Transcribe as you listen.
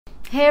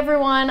Hey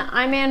everyone,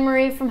 I'm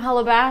Anne-Marie from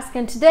Hello Basque,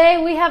 and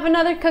today we have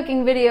another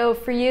cooking video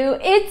for you.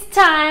 It's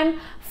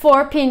time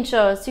for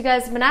Pintxos. You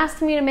guys have been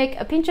asking me to make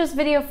a Pintxos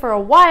video for a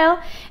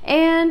while,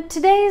 and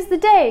today is the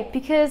day,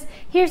 because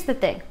here's the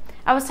thing.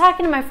 I was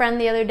talking to my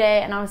friend the other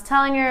day, and I was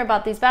telling her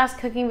about these Basque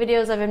cooking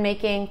videos I've been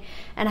making,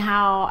 and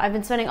how I've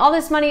been spending all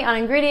this money on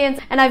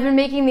ingredients, and I've been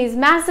making these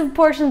massive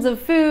portions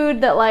of food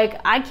that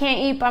I can't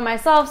eat by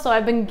myself, so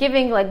I've been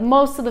giving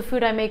most of the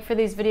food I make for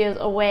these videos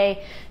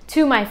away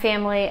to my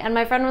family. And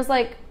my friend was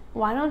like,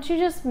 why don't you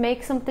just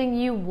make something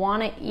you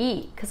want to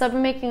eat? Because I've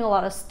been making a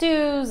lot of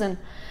stews, and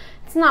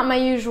it's not my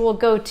usual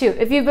go-to.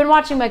 If you've been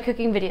watching my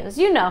cooking videos,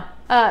 you know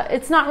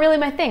it's not really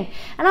my thing.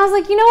 And I was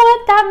like, you know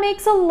what? That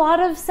makes a lot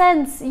of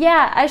sense.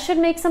 Yeah, I should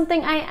make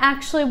something I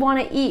actually want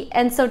to eat.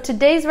 And so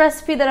today's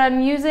recipe that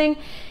I'm using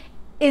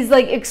is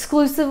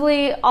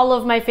exclusively all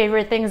of my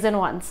favorite things in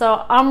one.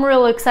 So I'm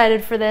real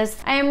excited for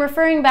this. I am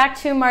referring back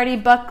to Marty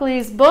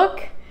Buckley's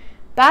book,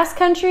 Basque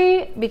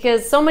Country,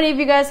 because so many of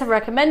you guys have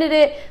recommended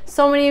it.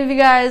 So many of you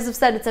guys have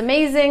said it's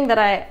amazing that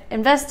I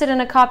invested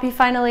in a copy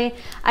finally.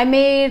 I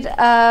made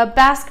a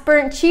Basque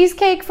burnt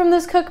cheesecake from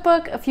this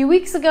cookbook a few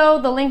weeks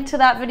ago. The link to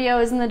that video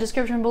is in the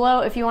description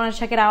below if you want to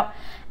check it out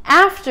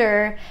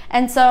after.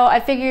 And so I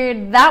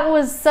figured that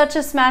was such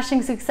a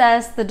smashing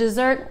success. The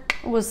dessert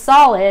was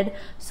solid,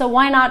 so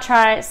why not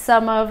try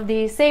some of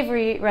the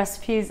savory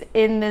recipes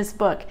in this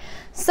book?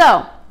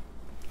 So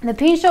the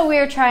Pintxo we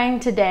are trying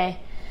today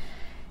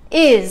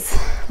is,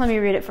 let me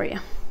read it for you.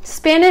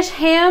 Spanish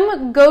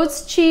ham,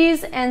 goat's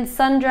cheese, and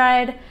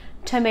sun-dried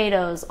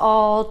tomatoes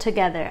all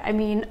together. I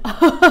mean,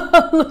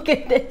 look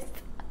at this.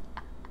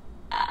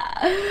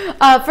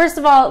 First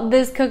of all,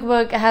 this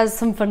cookbook has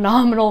some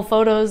phenomenal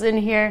photos in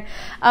here.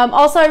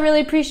 Also, I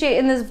really appreciate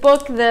in this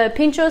book, the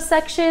Pintxo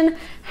section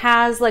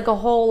has a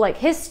whole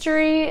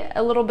history,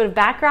 a little bit of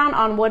background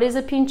on what is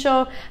a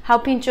Pintxo, how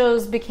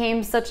Pintxos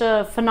became such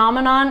a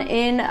phenomenon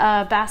in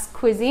Basque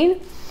cuisine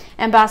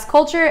and Basque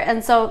culture,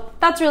 and so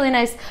that's really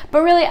nice.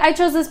 But really, I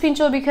chose this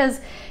Pintxo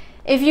because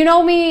if you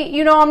know me,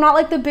 you know I'm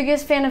not the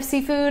biggest fan of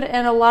seafood,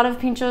 and a lot of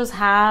Pintxos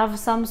have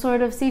some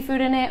sort of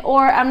seafood in it.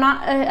 Or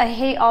I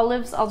hate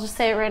olives. I'll just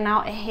say it right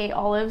now, I hate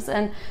olives,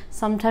 and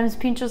sometimes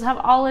Pintxos have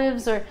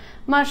olives or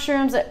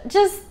mushrooms, or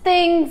just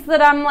things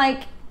that I'm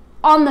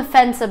on the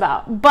fence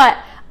about. But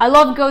I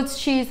love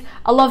goat's cheese,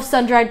 I love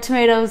sun-dried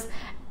tomatoes,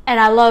 and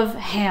I love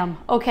ham.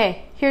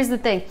 Okay, here's the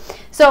thing.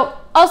 So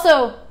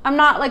also, I'm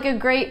not a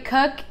great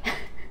cook.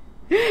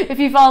 If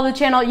you follow the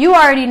channel, you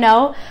already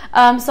know.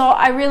 So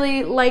I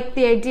really like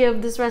the idea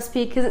of this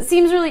recipe because it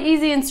seems really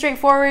easy and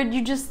straightforward.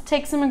 You just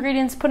take some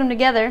ingredients, put them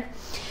together.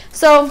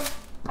 So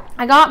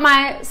I got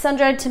my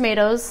sun-dried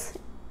tomatoes.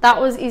 That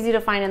was easy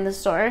to find in the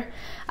store.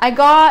 I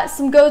got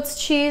some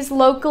goat's cheese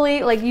locally.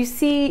 Do you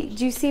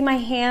see my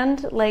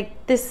hand?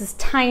 This is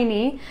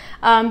tiny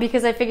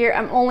because I figure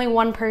I'm only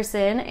one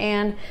person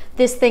and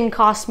this thing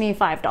cost me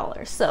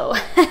 $5. So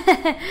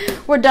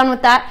we're done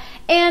with that.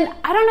 And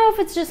I don't know if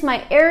it's just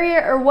my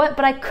area or what,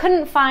 but I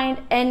couldn't find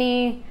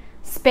any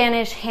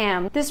Spanish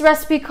ham. This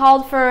recipe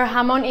called for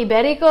jamón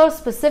ibérico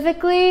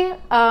specifically,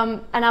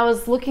 and I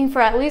was looking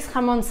for at least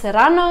jamón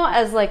serrano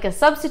as a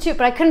substitute,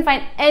 but I couldn't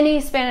find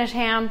any Spanish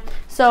ham,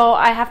 so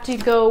I have to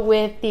go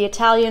with the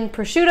Italian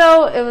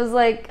prosciutto. It was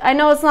I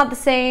know it's not the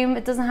same,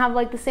 it doesn't have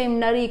the same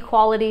nutty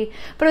quality,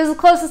 but it was the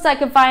closest I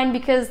could find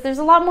because there's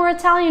a lot more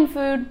Italian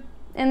food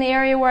in the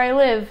area where I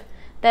live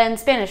than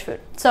Spanish food.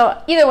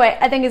 So either way,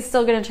 I think it's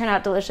still gonna turn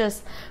out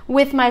delicious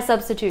with my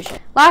substitution.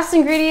 Last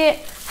ingredient,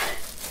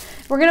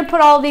 we're gonna put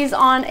all these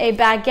on a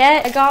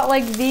baguette. I got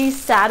the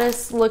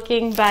saddest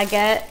looking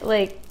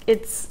baguette.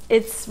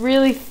 It's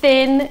really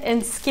thin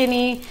and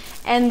skinny,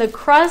 and the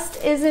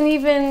crust isn't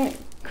even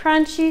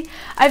crunchy.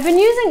 I've been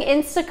using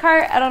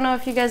Instacart. I don't know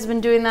if you guys have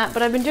been doing that,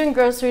 but I've been doing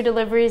grocery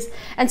deliveries,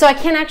 and so I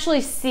can't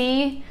actually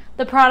see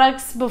the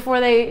products before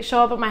they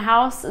show up at my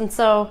house. And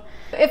so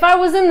if I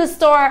was in the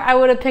store, I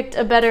would have picked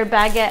a better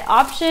baguette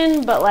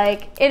option, but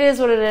it is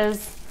what it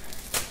is.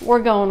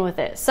 We're going with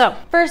it. So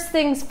first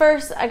things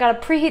first, I gotta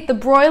preheat the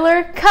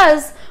broiler,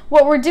 because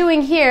what we're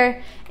doing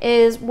here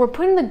is we're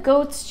putting the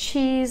goat's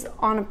cheese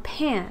on a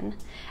pan,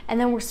 and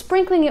then we're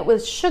sprinkling it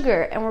with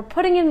sugar, and we're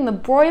putting it in the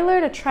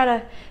broiler to try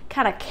to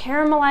kind of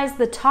caramelize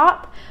the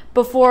top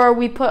before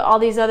we put all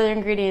these other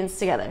ingredients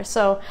together.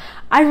 So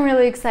I'm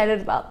really excited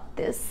about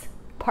this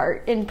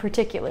part in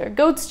particular.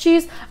 Goat's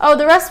cheese. Oh,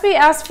 the recipe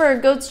asked for a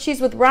goat's cheese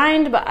with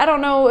rind, but I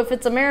don't know if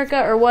it's America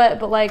or what,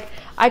 but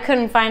I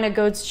couldn't find a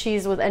goat's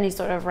cheese with any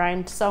sort of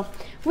rind. So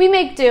we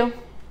make do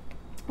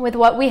with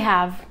what we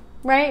have,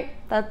 right?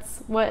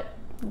 That's what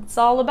it's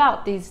all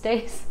about these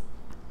days.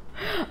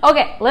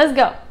 Okay, let's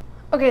go.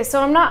 Okay,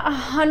 so I'm not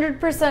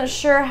 100%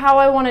 sure how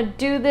I want to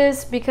do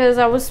this because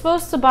I was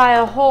supposed to buy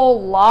a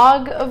whole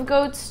log of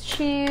goat's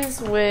cheese,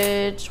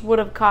 which would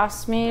have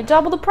cost me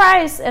double the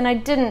price, and I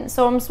didn't.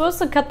 So I'm supposed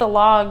to cut the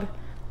log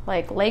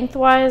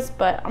lengthwise,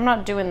 but I'm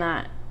not doing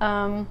that.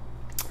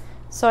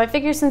 So I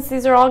figure since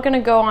these are all going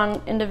to go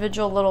on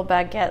individual little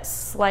baguette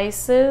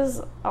slices,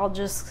 I'll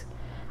just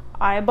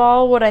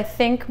eyeball what I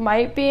think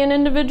might be an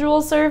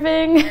individual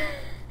serving.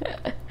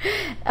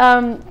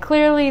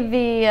 Clearly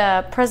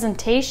the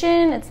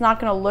presentation, it's not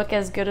going to look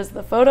as good as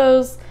the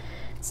photos.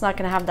 It's not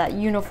going to have that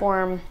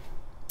uniform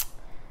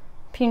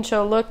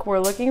Pintxo look we're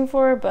looking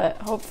for, but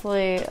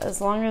hopefully as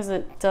long as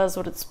it does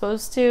what it's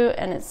supposed to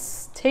and it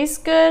tastes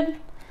good,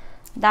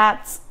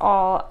 that's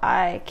all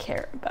I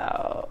care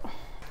about.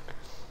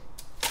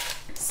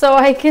 So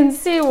I can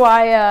see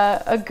why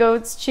a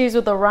goat's cheese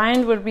with a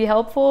rind would be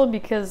helpful,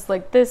 because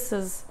like this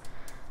is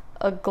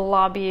a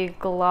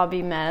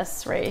globby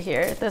mess right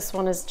here. This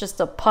one is just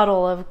a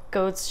puddle of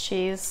goat's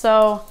cheese.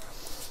 So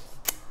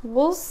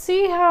we'll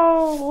see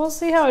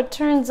how it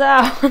turns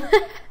out.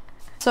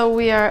 So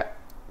we are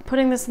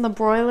putting this in the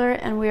broiler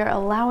and we are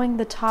allowing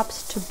the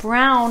tops to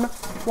brown,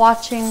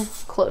 watching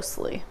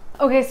closely.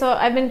 Okay, so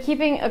I've been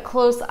keeping a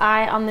close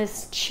eye on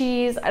this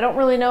cheese. I don't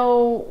really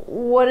know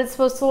what it's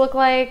supposed to look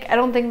like. I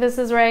don't think this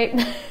is right,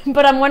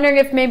 but I'm wondering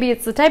if maybe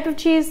it's the type of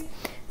cheese.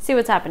 See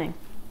what's happening.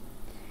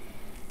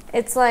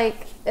 It's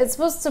like, it's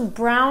supposed to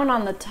brown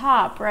on the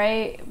top,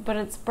 right? But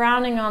it's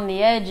browning on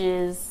the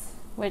edges,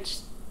 which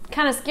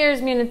kind of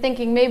scares me into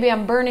thinking maybe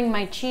I'm burning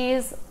my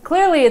cheese.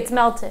 Clearly it's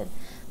melted.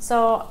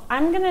 So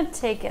I'm gonna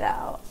take it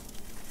out.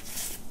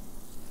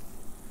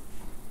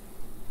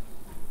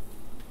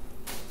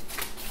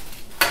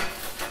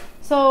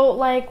 So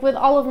like with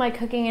all of my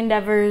cooking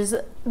endeavors,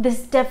 this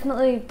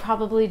definitely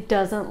probably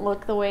doesn't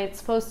look the way it's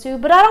supposed to,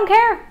 but I don't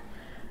care,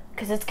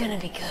 because it's gonna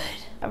be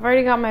good. I've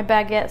already got my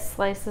baguette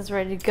slices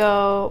ready to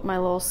go, my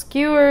little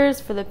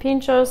skewers for the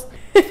Pintxos.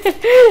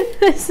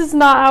 This is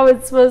not how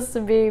it's supposed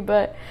to be,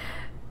 but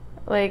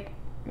like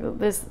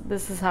this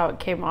is how it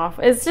came off.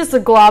 It's just a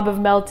glob of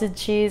melted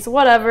cheese,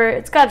 whatever.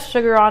 It's got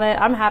sugar on it.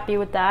 I'm happy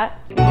with that.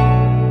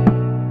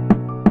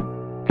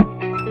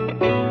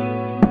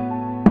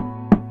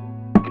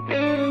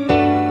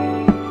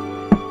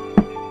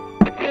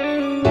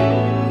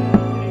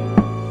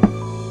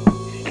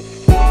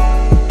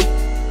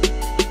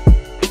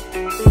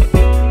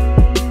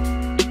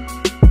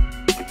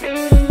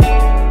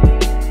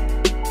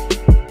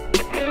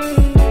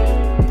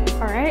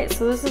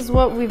 So this is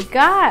what we've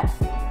got.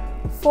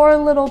 4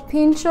 little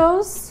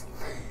Pintxos.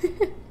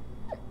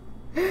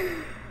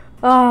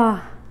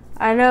 Oh,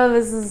 I know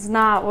this is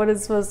not what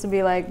it's supposed to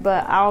be like,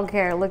 but I don't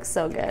care. It looks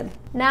so good.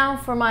 Now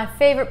for my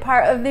favorite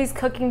part of these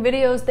cooking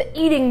videos, the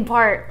eating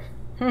part.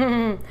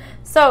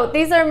 So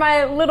these are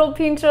my little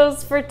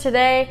Pintxos for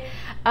today.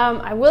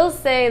 I will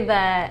say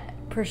that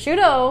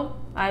prosciutto,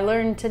 I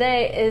learned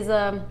today, is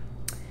a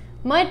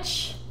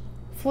much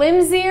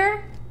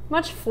flimsier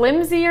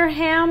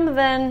ham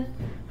than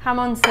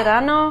jamon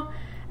serrano.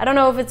 I don't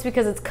know if it's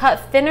because it's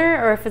cut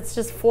thinner or if it's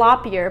just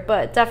floppier,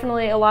 but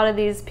definitely a lot of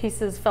these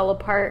pieces fell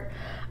apart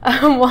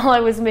while I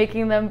was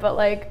making them, but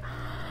like,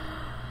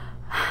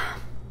 I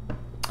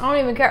don't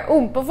even care.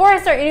 Oh, before I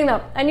start eating them,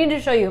 I need to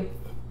show you.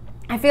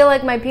 I feel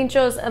like my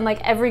Pintxos and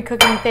like every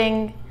cooking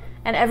thing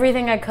and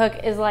everything I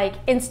cook is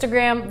like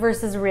Instagram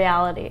versus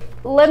reality.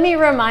 Let me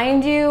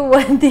remind you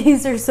what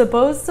these are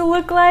supposed to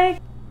look like.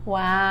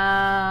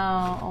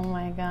 Wow, oh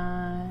my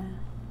God.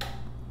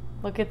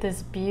 Look at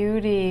this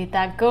beauty.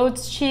 That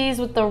goat's cheese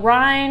with the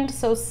rind,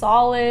 so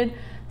solid,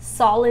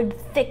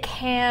 thick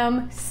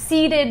ham,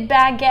 seeded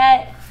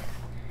baguette.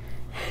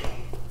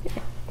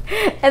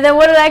 And then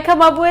what did I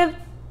come up with?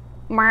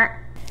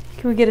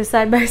 Can we get a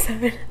side by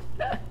side?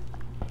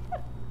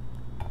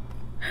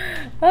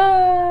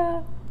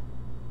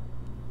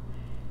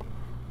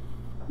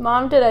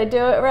 Mom, did I do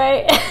it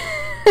right?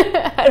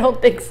 I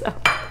don't think so.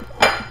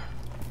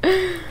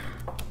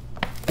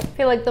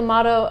 I feel like the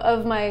motto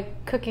of my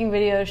cooking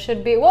videos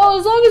should be, well,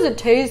 as long as it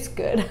tastes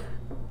good.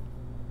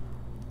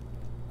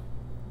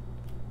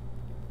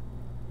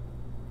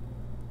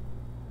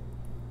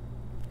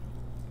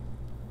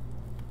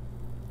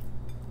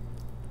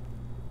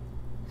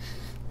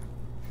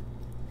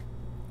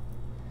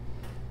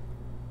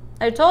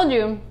 I told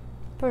you,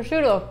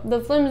 prosciutto, the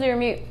flimsier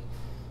meat.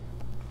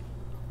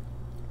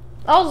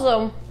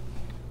 Also,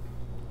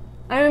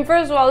 I mean,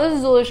 first of all, this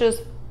is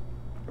delicious.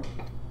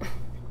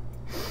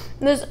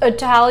 This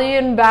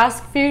Italian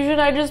Basque fusion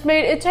I just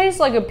made, it tastes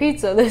like a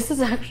pizza. This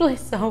is actually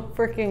so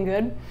freaking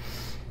good.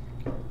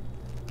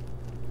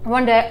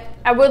 One day,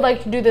 I would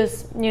like to do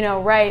this, you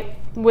know, right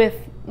with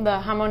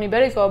the jamon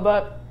iberico,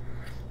 but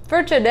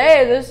for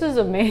today, this is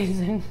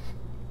amazing.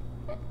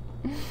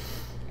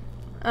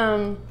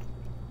 I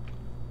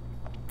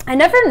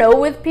never know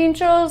with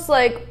Pintxos,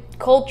 like,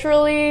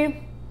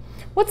 culturally,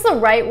 what's the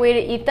right way to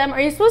eat them? Are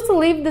you supposed to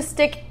leave the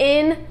stick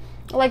in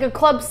like a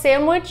club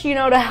sandwich, you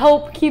know, to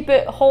help keep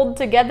it hold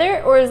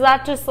together? Or is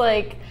that just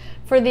like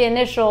for the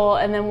initial,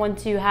 and then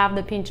once you have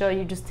the Pintxo,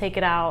 you just take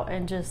it out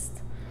and just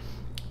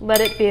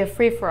let it be a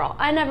free-for-all?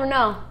 I never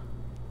know.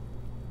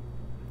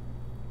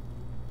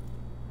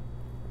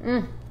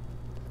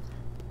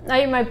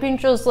 I eat my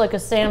Pintxos like a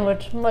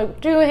sandwich, like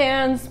 2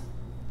 hands.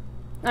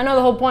 I know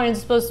the whole point is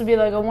supposed to be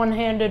like a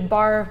one-handed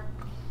bar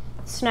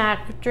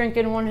snack, drink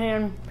in one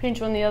hand,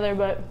 Pintxo in the other,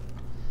 but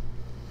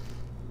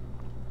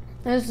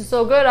this is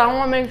so good. I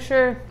want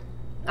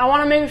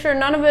to make sure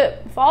none of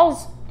it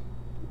falls.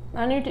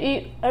 I need to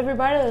eat every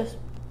bite of this.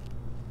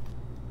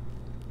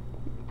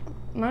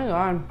 My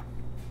God.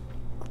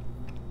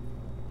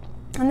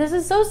 And this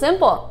is so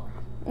simple.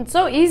 It's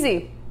so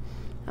easy.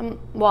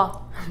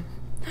 Well,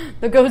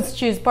 the goat's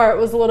cheese part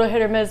was a little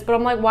hit or miss, but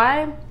I'm like,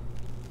 why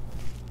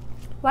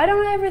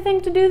don't I ever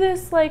think to do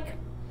this like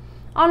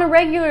on a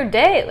regular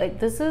day? Like,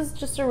 this is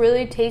just a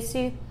really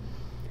tasty,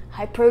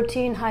 high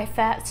protein, high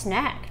fat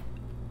snack.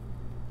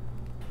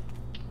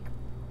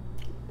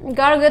 You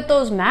gotta get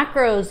those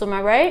macros, am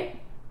I right?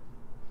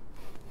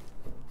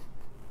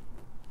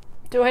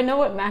 Do I know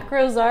what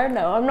macros are?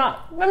 No, I'm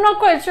not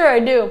quite sure I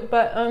do,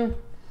 but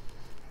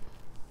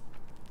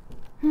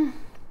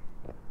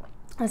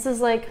this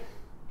is like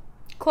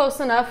close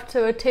enough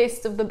to a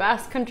taste of the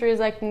Basque Country as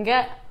I can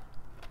get.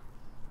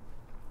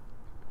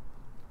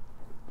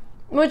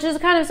 Which is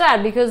kind of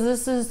sad because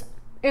this is,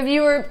 if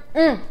you were,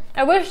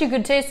 I wish you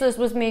could taste this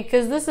with me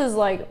because this is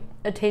like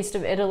a taste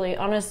of Italy,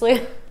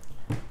 honestly.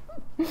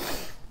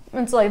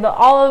 It's like the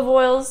olive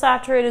oil,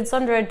 saturated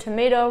sun-dried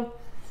tomato,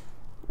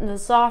 the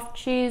soft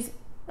cheese.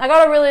 I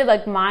got a really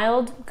like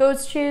mild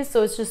goat's cheese,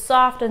 so it's just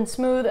soft and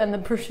smooth, and the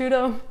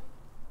prosciutto.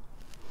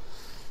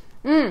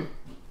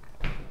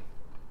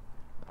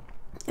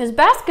 Is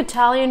Basque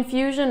Italian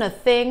fusion a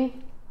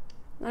thing?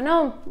 I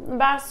know the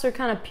Basques are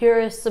kind of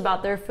purists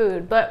about their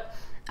food, but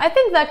I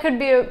think that could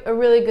be a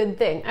really good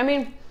thing. I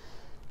mean,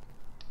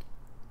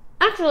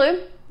 actually,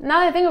 now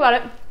that I think about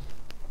it,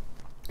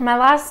 my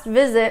last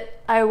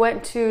visit, I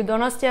went to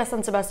Donostia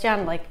San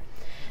Sebastian, like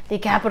the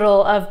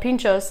capital of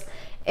Pintxos,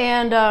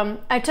 and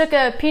I took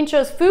a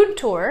Pintxos food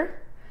tour,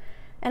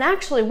 and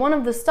actually one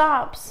of the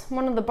stops,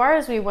 one of the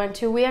bars we went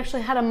to, we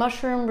actually had a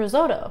mushroom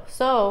risotto.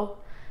 So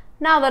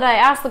now that I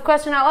asked the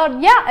question out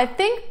loud, yeah, I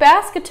think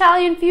Basque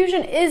Italian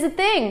fusion is a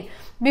thing,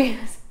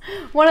 because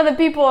one of the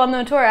people on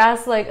the tour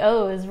asked like,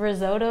 oh, is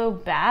risotto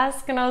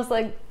Basque? And I was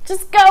like,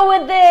 just go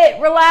with it,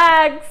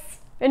 relax,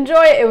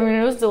 enjoy it. I mean,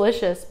 it was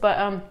delicious,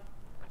 but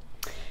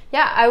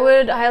yeah, I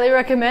would highly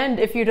recommend,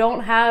 if you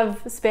don't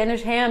have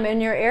Spanish ham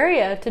in your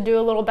area, to do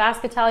a little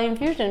Basque Italian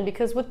fusion,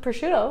 because with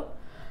prosciutto,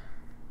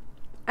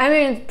 I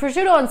mean,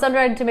 prosciutto and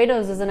sun-dried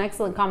tomatoes is an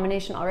excellent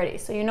combination already,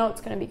 so you know it's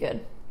going to be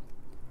good.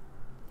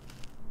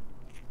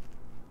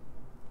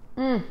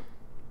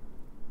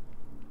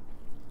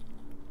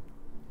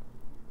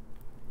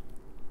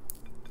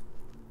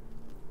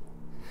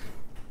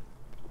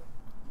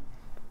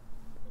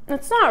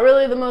 It's not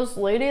really the most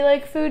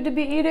ladylike food to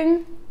be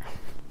eating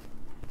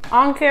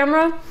on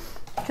camera,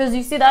 because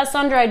you see that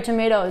sun-dried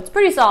tomato, it's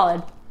pretty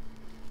solid,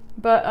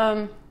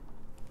 but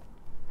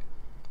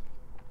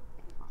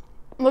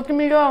look at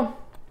me go.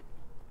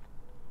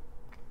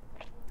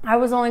 I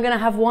was only gonna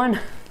have one.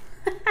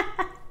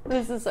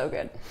 This is so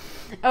good.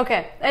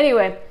 Okay,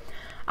 anyway,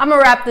 I'm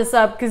gonna wrap this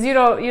up because you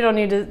don't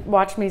need to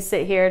watch me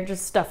sit here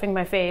just stuffing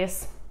my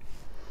face.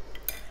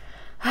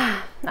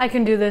 I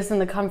can do this in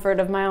the comfort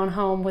of my own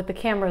home with the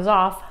cameras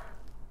off.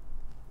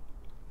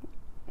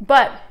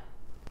 But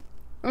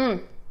I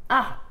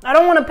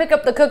don't want to pick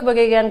up the cookbook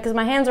again because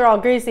my hands are all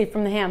greasy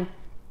from the ham.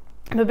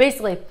 But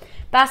basically,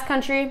 Basque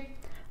Country,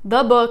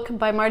 the book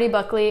by Marty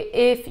Buckley.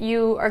 If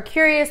you are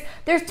curious,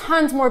 there's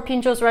tons more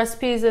Pintxos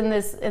recipes in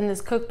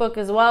this cookbook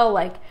as well.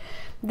 Like,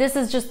 this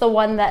is just the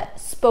one that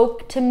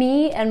spoke to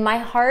me and my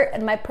heart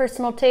and my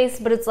personal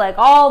taste, but it's like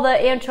all the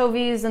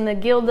anchovies and the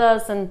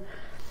gildas and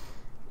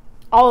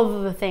all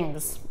of the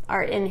things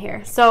are in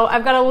here. So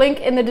I've got a link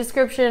in the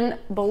description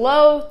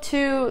below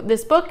to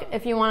this book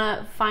if you want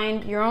to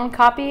find your own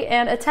copy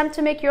and attempt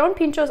to make your own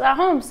Pintxos at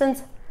home,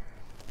 since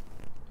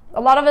a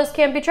lot of us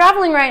can't be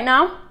traveling right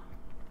now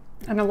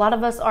and a lot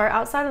of us are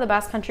outside of the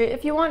Basque Country.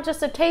 If you want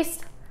just a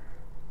taste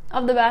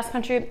of the Basque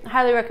Country, I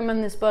highly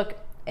recommend this book.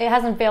 It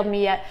hasn't failed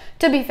me yet.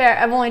 To be fair,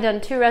 I've only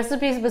done 2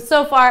 recipes, but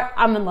so far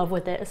I'm in love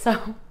with it.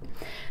 So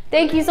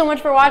thank you so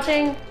much for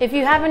watching. If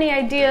you have any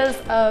ideas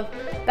of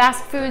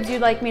Basque foods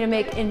you'd like me to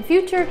make in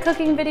future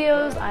cooking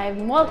videos,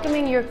 I'm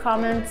welcoming your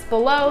comments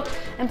below.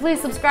 And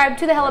please subscribe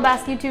to the Hella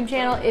Basque YouTube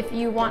channel if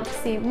you want to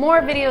see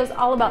more videos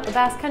all about the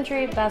Basque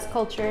Country, Basque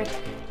culture,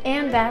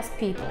 and Basque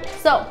people.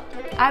 So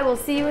I will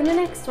see you in the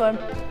next one.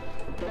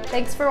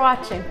 Thanks for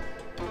watching.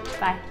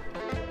 Bye.